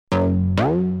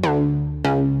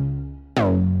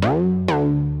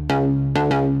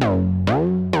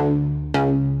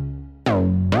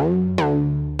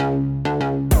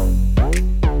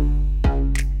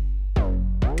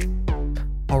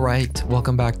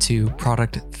Welcome back to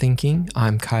Product Thinking.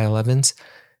 I'm Kyle Evans,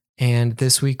 and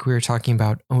this week we're talking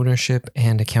about ownership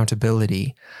and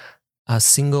accountability, a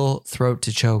single throat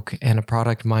to choke, and a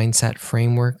product mindset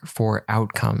framework for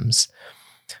outcomes.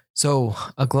 So,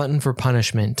 a glutton for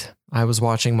punishment. I was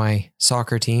watching my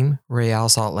soccer team, Real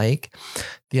Salt Lake,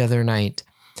 the other night.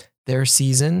 Their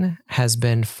season has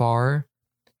been far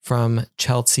from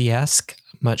Chelsea-esque,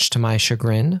 much to my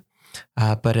chagrin.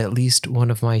 But at least one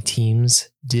of my teams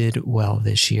did well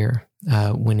this year,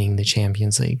 winning the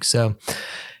Champions League. So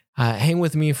hang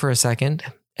with me for a second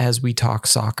as we talk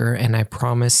soccer, and I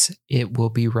promise it will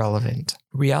be relevant.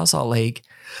 Real Salt Lake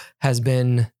has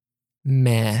been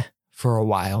meh for a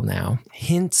while now.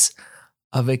 Hints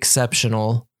of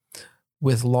exceptional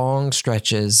with long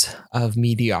stretches of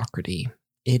mediocrity.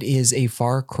 It is a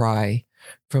far cry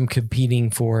from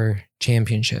competing for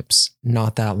championships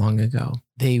not that long ago.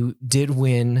 They did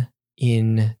win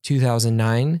in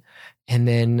 2009 and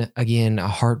then again a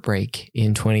heartbreak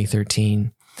in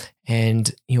 2013.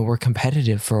 And we're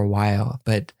competitive for a while,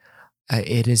 but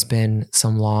it has been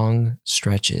some long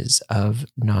stretches of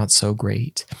not so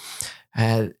great.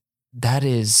 That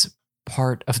is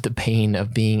part of the pain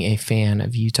of being a fan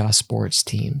of Utah sports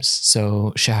teams.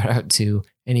 So shout out to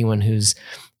anyone who's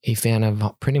a fan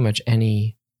of pretty much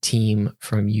any team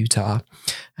from Utah.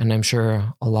 And I'm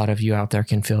sure a lot of you out there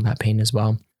can feel that pain as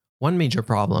well. One major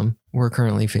problem we're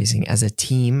currently facing as a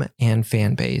team and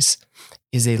fan base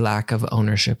is a lack of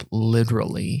ownership,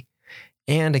 literally,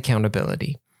 and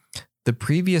accountability. The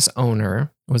previous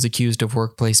owner was accused of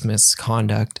workplace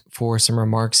misconduct for some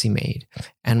remarks he made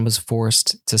and was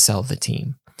forced to sell the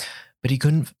team. But he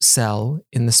couldn't sell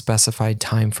in the specified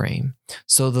time frame.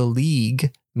 So the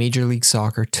league, Major League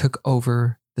Soccer, took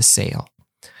over the sale.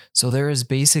 So there is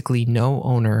basically no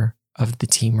owner of the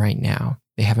team right now.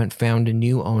 They haven't found a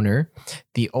new owner.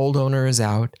 The old owner is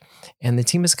out, and the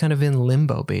team is kind of in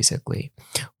limbo, basically,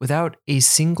 without a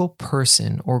single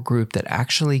person or group that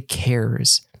actually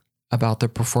cares about the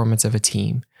performance of a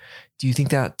team. Do you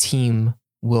think that team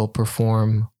will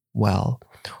perform well,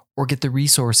 or get the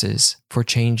resources for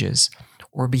changes,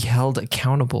 or be held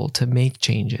accountable to make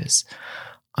changes?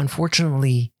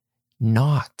 Unfortunately,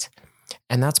 not.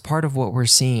 And that's part of what we're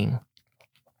seeing.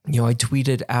 I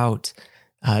tweeted out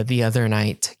the other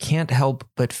night, can't help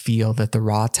but feel that the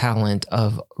raw talent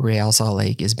of Real Salt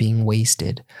Lake is being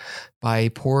wasted by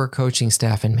poor coaching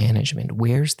staff and management.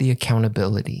 Where's the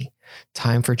accountability?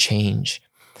 Time for change.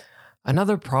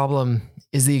 Another problem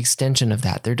is the extension of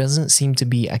that. There doesn't seem to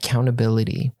be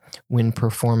accountability when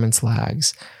performance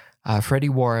lags. Freddie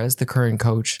Juarez, the current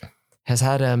coach, has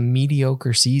had a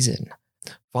mediocre season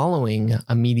following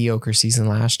a mediocre season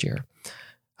last year,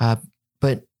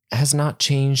 but has not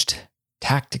changed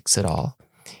tactics at all,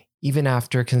 even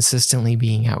after consistently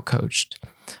being outcoached.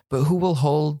 But who will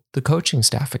hold the coaching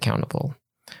staff accountable?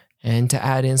 And to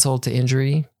add insult to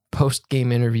injury,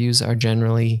 post-game interviews are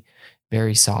generally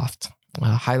very soft,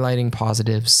 highlighting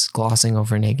positives, glossing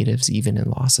over negatives, even in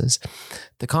losses.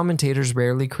 The commentators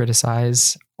rarely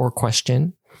criticize or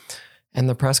question, and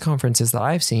the press conferences that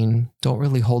I've seen don't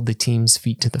really hold the team's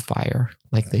feet to the fire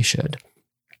like they should.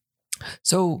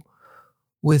 So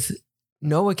with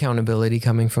no accountability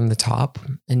coming from the top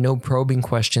and no probing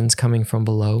questions coming from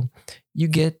below, you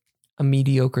get a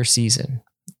mediocre season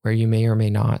where you may or may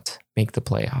not make the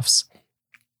playoffs.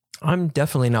 I'm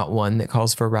definitely not one that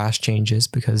calls for rash changes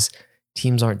because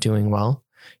teams aren't doing well.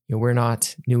 We're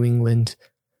not New England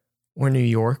or New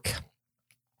York,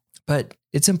 but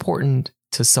it's important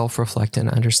to self-reflect and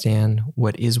understand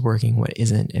what is working, what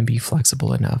isn't, and be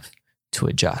flexible enough to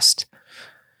adjust.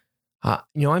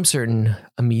 I'm certain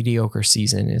a mediocre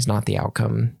season is not the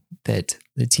outcome that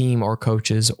the team or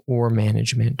coaches or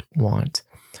management want.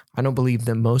 I don't believe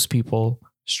that most people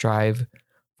strive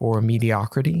for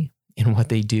mediocrity in what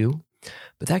they do,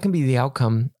 but that can be the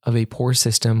outcome of a poor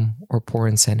system or poor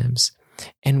incentives.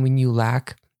 And when you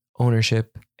lack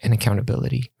ownership and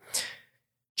accountability,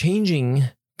 changing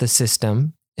the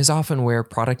system is often where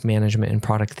product management and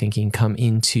product thinking come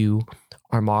into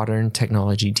our modern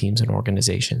technology teams and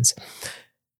organizations.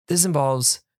 This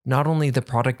involves not only the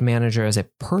product manager as a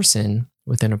person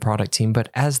within a product team, but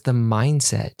as the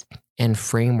mindset and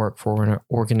framework for an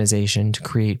organization to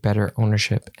create better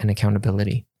ownership and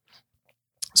accountability.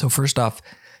 So first off,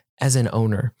 as an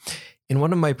owner, in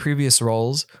one of my previous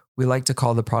roles, we like to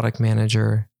call the product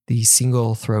manager the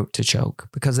single throat to choke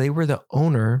because they were the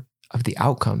owner of the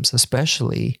outcomes,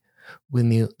 especially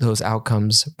when those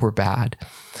outcomes were bad.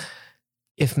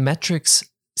 If metrics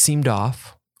seemed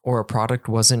off or a product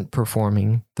wasn't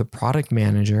performing, the product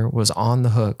manager was on the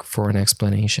hook for an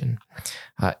explanation.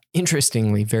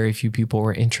 Interestingly, very few people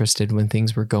were interested when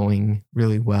things were going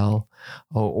really well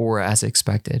or as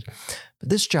expected. But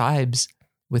this jibes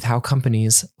with how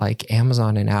companies like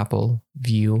Amazon and Apple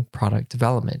view product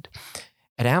development.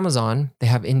 At Amazon, they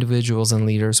have individuals and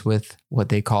leaders with what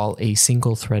they call a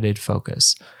single-threaded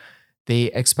focus. They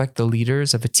expect the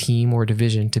leaders of a team or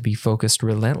division to be focused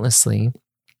relentlessly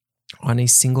on a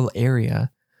single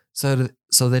area so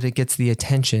that it gets the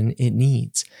attention it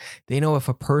needs. They know if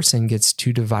a person gets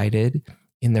too divided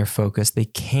in their focus, they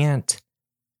can't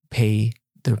pay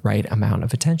the right amount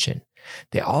of attention.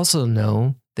 They also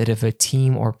know that if a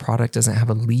team or product doesn't have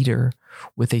a leader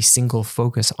with a single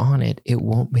focus on it, it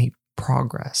won't make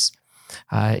progress.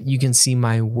 You can see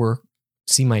my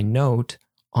note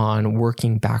on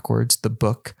Working Backwards, the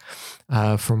book,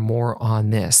 for more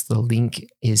on this. The link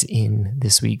is in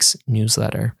this week's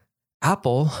newsletter.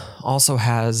 Apple also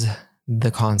has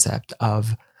the concept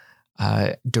of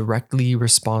directly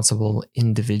responsible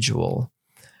individual,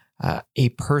 a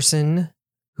person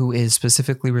who is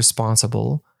specifically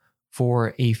responsible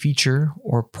for a feature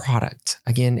or product.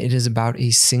 Again, it is about a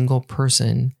single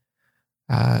person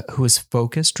who is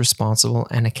focused, responsible,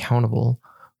 and accountable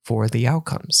for the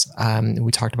outcomes.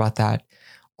 We talked about that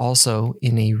also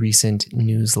in a recent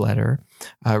newsletter,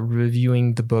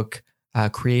 reviewing the book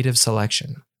Creative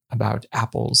Selection about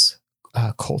Apple's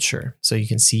culture. So you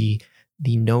can see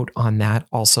the note on that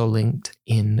also linked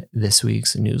in this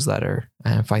week's newsletter.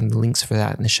 Find the links for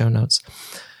that in the show notes.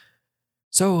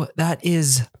 So that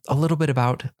is a little bit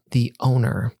about the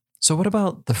owner. So what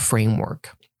about the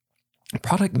framework?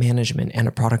 Product management and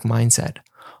a product mindset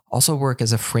also work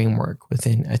as a framework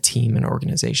within a team and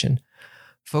organization.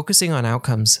 Focusing on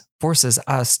outcomes forces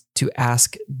us to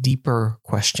ask deeper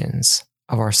questions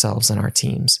of ourselves and our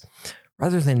teams.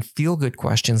 Rather than feel-good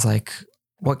questions like,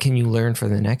 what can you learn for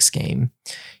the next game?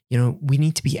 We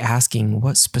need to be asking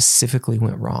what specifically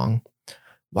went wrong.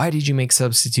 Why did you make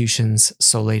substitutions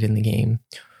so late in the game?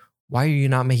 Why are you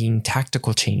not making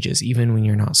tactical changes even when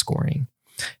you're not scoring?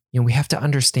 We have to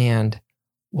understand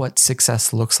what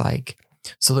success looks like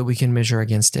so that we can measure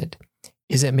against it.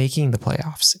 Is it making the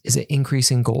playoffs? Is it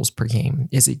increasing goals per game?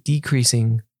 Is it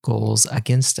decreasing goals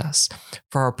against us?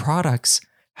 For our products,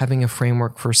 having a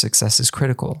framework for success is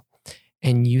critical.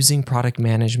 And using product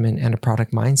management and a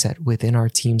product mindset within our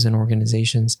teams and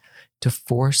organizations to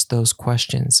force those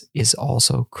questions is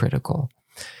also critical.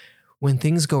 When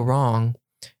things go wrong,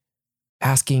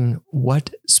 asking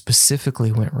what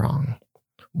specifically went wrong.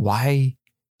 Why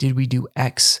did we do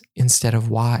X instead of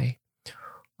Y?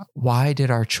 Why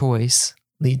did our choice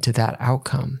lead to that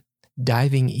outcome?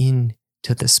 Diving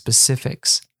into the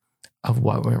specifics of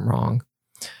what went wrong.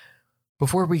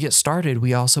 Before we get started,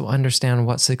 we also understand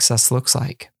what success looks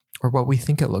like, or what we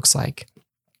think it looks like.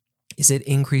 Is it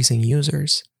increasing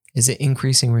users? Is it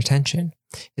increasing retention?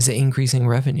 Is it increasing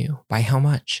revenue? By how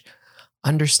much?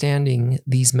 Understanding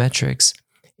these metrics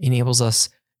enables us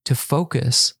to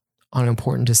focus on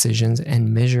important decisions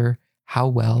and measure how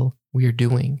well we are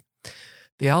doing.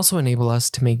 They also enable us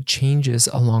to make changes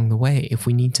along the way. If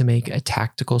we need to make a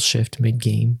tactical shift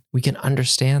mid-game, we can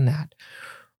understand that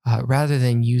rather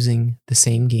than using the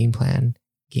same game plan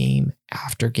game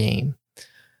after game.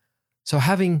 So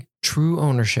having true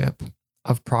ownership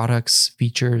of products,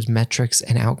 features, metrics,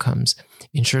 and outcomes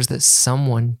ensures that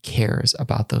someone cares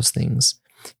about those things,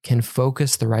 can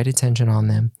focus the right attention on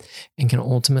them, and can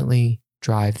ultimately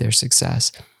drive their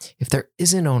success. If there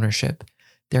isn't ownership,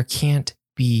 there can't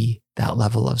be that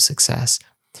level of success.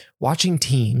 Watching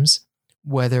teams,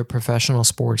 whether professional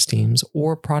sports teams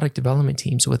or product development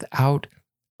teams, without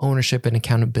ownership and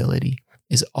accountability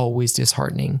is always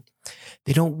disheartening.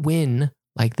 They don't win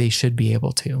like they should be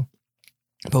able to.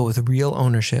 But with real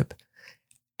ownership,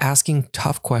 asking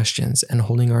tough questions and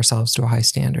holding ourselves to a high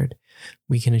standard,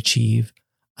 we can achieve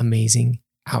amazing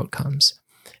outcomes.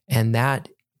 And that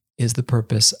is the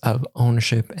purpose of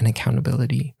ownership and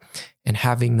accountability, and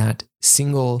having that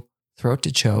single throat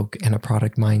to choke and a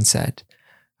product mindset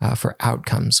for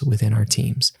outcomes within our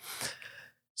teams.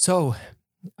 So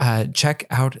check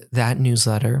out that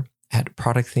newsletter at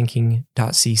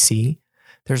productthinking.cc.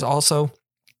 There's also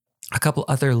a couple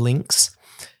other links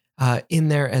in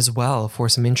there as well for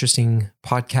some interesting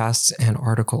podcasts and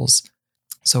articles.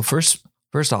 So first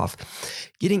off,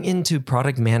 getting into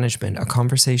product management, a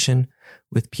conversation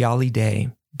with Piali Day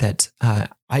that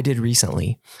I did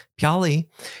recently. Piali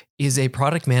is a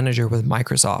product manager with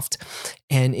Microsoft.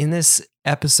 And in this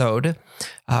episode,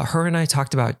 her and I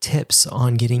talked about tips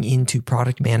on getting into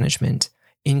product management,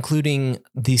 including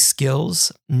the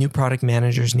skills new product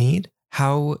managers need,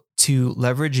 how to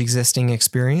leverage existing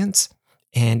experience,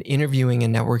 and interviewing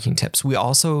and networking tips. We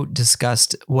also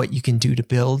discussed what you can do to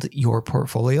build your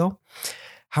portfolio,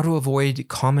 how to avoid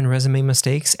common resume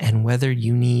mistakes, and whether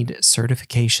you need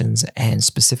certifications and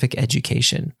specific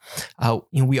education.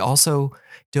 We also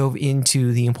dove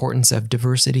into the importance of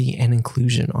diversity and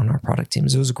inclusion on our product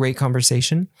teams. It was a great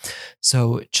conversation,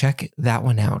 so check that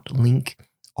one out. Link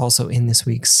also in this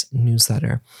week's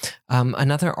newsletter.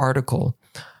 Another article,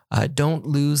 don't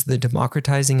lose the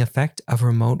democratizing effect of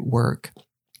remote work.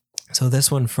 So this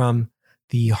one from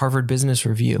the Harvard Business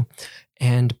Review,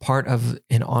 and part of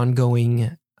an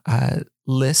ongoing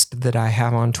list that I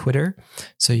have on Twitter.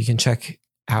 So you can check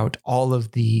out all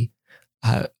of the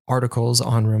articles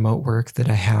on remote work that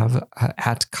I have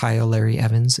at Kyle Larry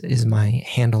Evans is my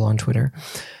handle on Twitter.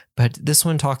 But this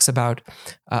one talks about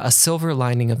a silver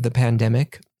lining of the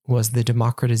pandemic was the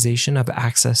democratization of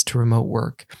access to remote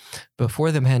work.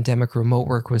 Before the pandemic, remote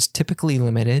work was typically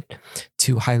limited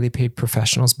to highly paid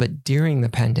professionals, but during the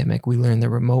pandemic, we learned that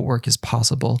remote work is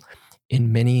possible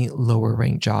in many lower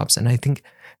ranked jobs. And I think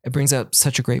it brings up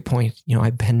such a great point.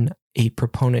 I've been a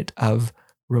proponent of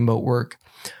remote work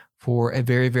for a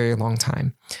very, very long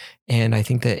time. And I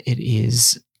think that it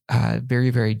is very,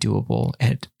 very doable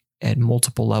at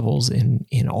multiple levels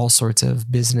in all sorts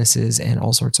of businesses and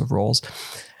all sorts of roles.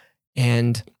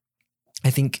 And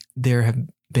I think there have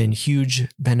been huge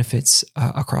benefits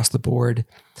across the board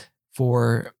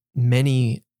for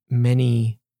many,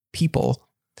 many people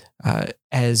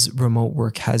as remote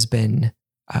work has been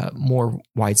more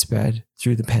widespread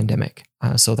through the pandemic.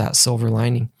 So that silver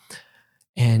lining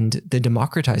and the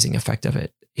democratizing effect of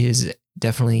it is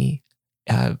definitely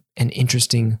an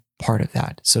interesting part of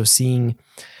that. So seeing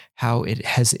how it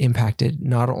has impacted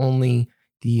not only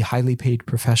the highly paid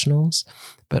professionals,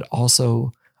 but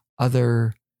also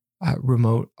other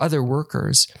other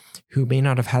workers who may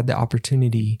not have had the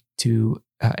opportunity to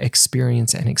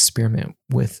experience and experiment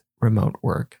with remote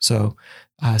work. So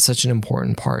such an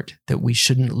important part that we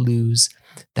shouldn't lose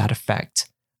that effect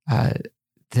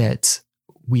that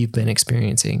we've been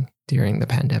experiencing during the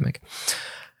pandemic.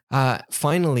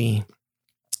 Finally,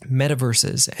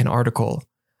 metaverses, an article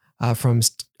from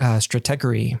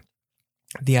Stratechery.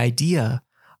 The idea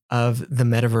of the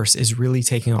metaverse is really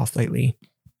taking off lately.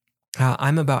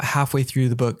 I'm about halfway through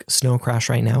the book Snow Crash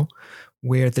right now,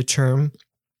 where the term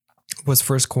was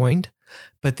first coined,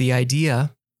 but the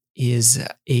idea is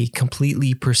a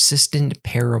completely persistent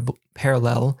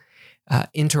parallel,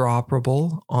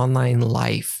 interoperable online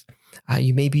life.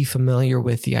 You may be familiar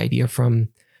with the idea from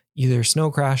either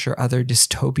Snow Crash or other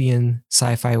dystopian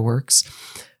sci-fi works,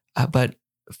 but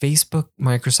Facebook,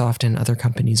 Microsoft, and other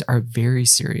companies are very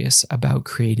serious about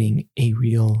creating a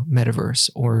real metaverse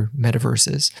or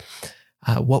metaverses.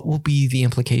 What will be the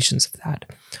implications of that?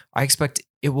 I expect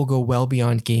it will go well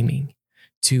beyond gaming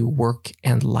to work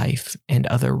and life and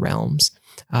other realms.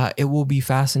 It will be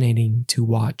fascinating to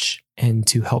watch and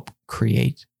to help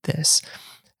create this.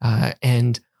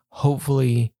 And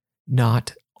hopefully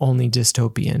not only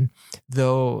dystopian,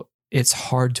 though it's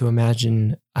hard to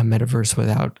imagine a metaverse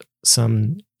without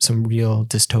some real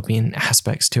dystopian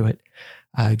aspects to it,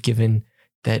 given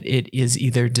that it is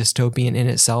either dystopian in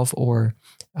itself or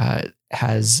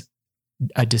has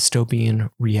a dystopian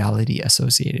reality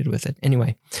associated with it.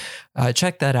 Anyway,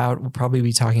 check that out. We'll probably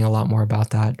be talking a lot more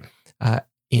about that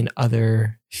in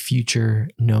other future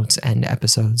notes and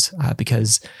episodes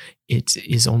because it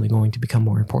is only going to become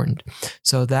more important.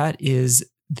 So that is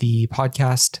the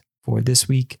podcast for this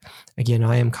week. Again,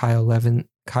 I am Kyle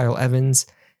Evans.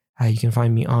 You can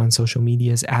find me on social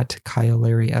medias at Kyle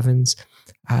Larry Evans.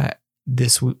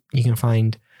 You can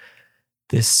find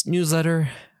this newsletter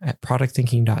at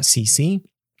productthinking.cc.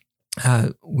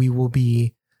 We will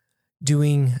be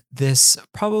doing this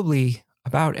probably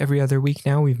about every other week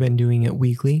now. We've been doing it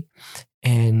weekly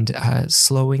and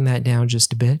slowing that down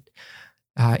just a bit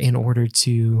in order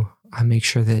to make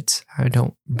sure that I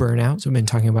don't burn out. So we've been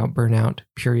talking about burnout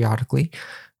periodically.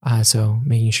 So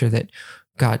making sure that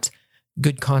we've got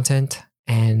good content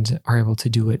and are able to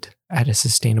do it at a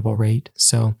sustainable rate.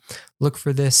 So look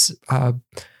for this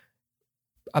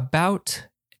about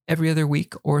every other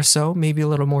week or so, maybe a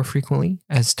little more frequently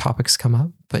as topics come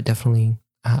up, but definitely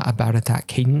about at that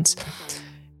cadence.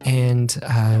 And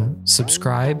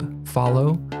subscribe,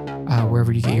 follow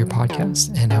wherever you get your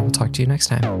podcasts, and I will talk to you next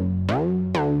time.